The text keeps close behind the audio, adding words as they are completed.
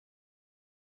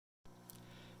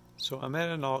So I'm at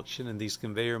an auction and these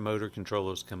conveyor motor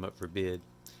controllers come up for bid.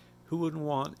 Who wouldn't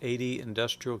want 80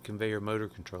 industrial conveyor motor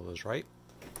controllers, right?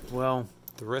 Well,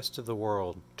 the rest of the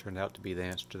world turned out to be the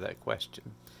answer to that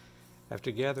question. After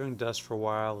gathering dust for a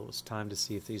while, it was time to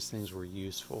see if these things were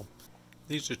useful.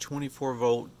 These are 24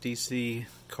 volt DC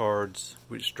cards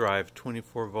which drive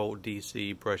 24 volt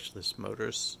DC brushless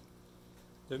motors.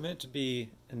 They're meant to be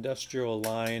industrial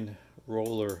line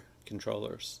roller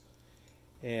controllers.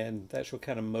 And the actual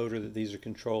kind of motor that these are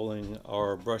controlling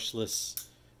are brushless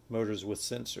motors with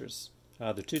sensors. There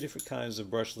are two different kinds of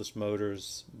brushless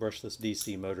motors, brushless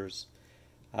DC motors.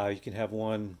 You can have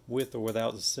one with or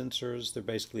without the sensors. They're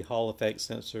basically Hall effect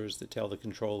sensors that tell the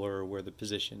controller where the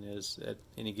position is at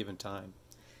any given time.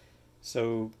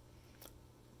 So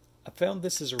I found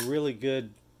this is a really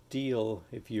good deal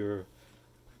if you're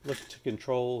looking to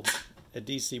control a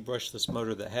DC brushless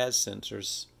motor that has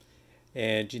sensors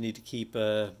and you need to keep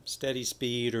a steady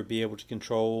speed or be able to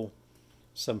control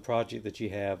some project that you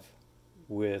have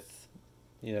with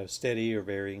steady or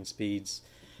varying speeds.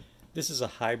 This is a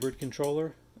hybrid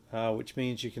controller, which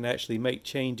means you can actually make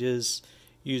changes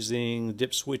using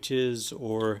dip switches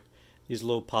or these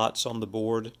little pots on the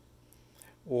board,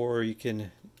 or you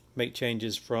can make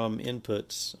changes from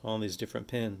inputs on these different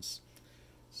pins.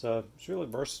 So it's really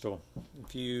versatile.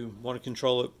 If you want to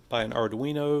control it by an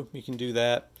Arduino, you can do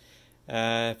that.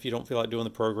 If you don't feel like doing the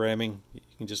programming, you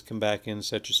can just come back and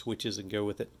set your switches and go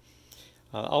with it.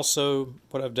 Also,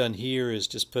 what I've done here is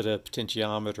just put a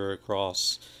potentiometer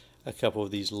across a couple of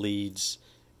these leads,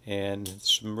 and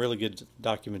some really good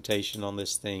documentation on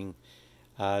this thing.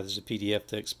 There's a PDF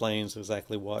that explains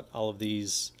exactly what all of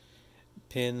these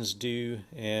pins do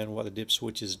and what the dip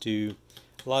switches do.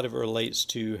 A lot of it relates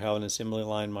to how an assembly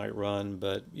line might run,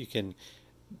 but you can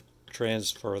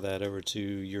transfer that over to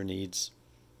your needs.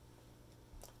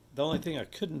 The only thing I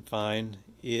couldn't find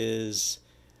is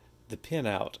the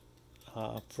pinout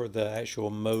for the actual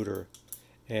motor,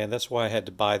 and that's why I had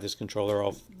to buy this controller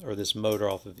off, or this motor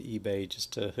off of eBay,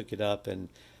 just to hook it up and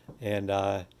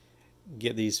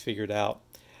get these figured out.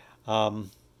 I'll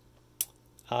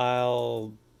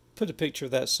put a picture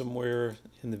of that somewhere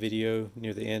in the video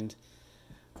near the end,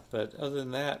 but other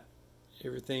than that,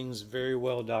 everything's very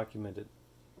well documented.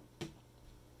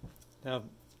 Now,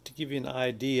 to give you an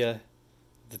idea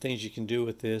the things you can do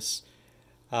with this,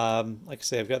 like I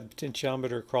say, I've got the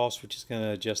potentiometer across, which is going to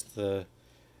adjust the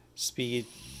speed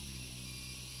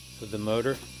of the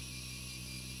motor.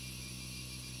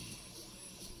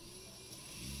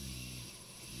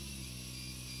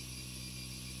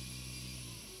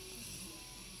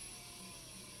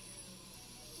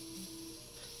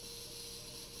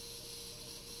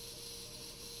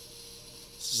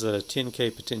 This is a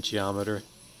 10K potentiometer,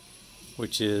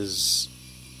 which is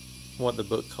what the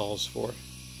book calls for.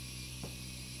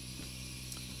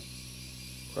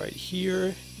 Right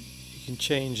here you can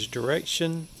change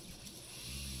direction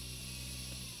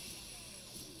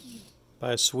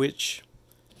by a switch,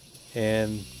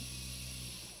 and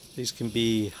these can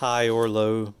be high or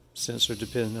low sensor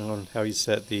depending on how you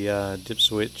set the dip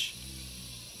switch.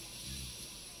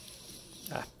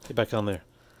 Get back on there.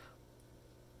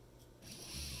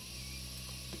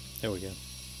 There we go.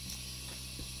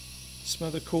 Some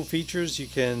other cool features: you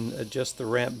can adjust the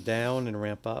ramp down and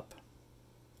ramp up.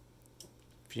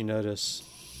 If you notice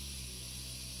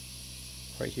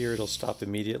right here, it'll stop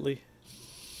immediately.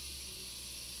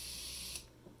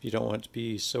 If you don't want it to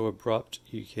be so abrupt,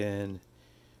 you can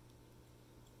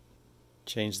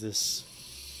change this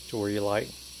to where you like.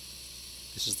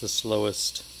 This is the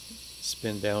slowest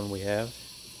spin down we have.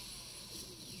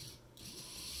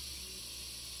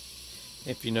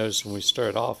 If you notice, when we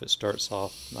start off, it starts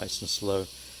off nice and slow.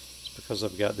 It's because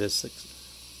I've got this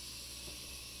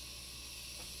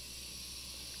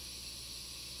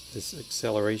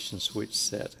acceleration switch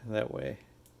set that way.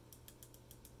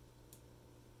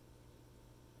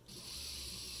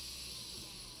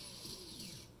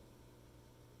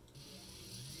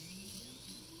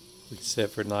 We can set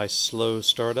for a nice slow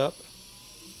startup,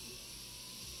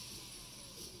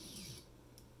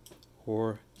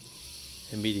 or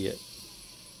immediate.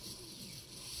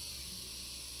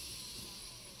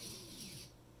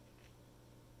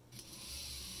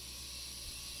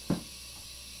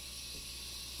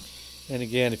 And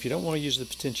again, if you don't want to use the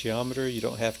potentiometer, you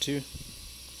don't have to.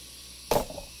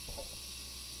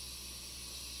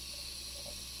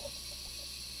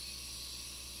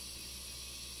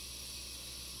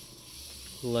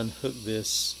 We'll unhook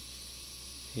this.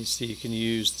 You see, you can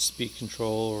use the speed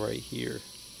control right here.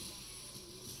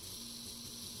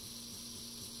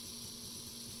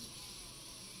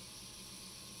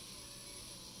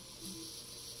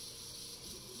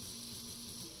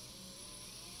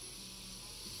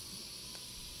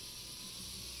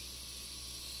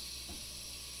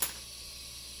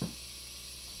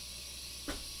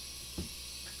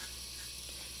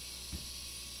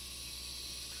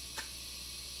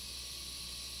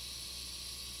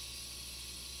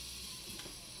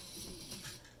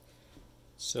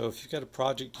 So if you've got a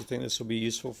project you think this will be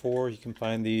useful for, you can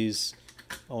find these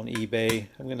on eBay.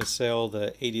 I'm going to sell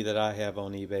the 80 that I have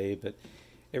on eBay, but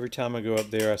every time I go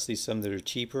up there I see some that are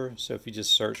cheaper. So if you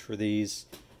just search for these,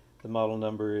 the model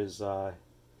number is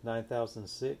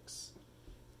 9006,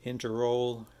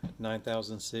 Interroll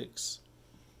 9006.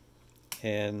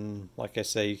 And like I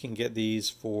say, you can get these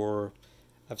for,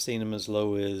 I've seen them as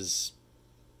low as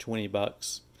 20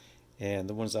 bucks. And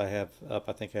the ones I have up,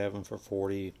 I think I have them for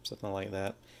 40, something like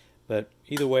that. But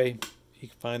either way, you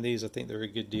can find these. I think they're a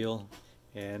good deal.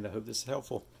 And I hope this is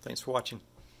helpful. Thanks for watching.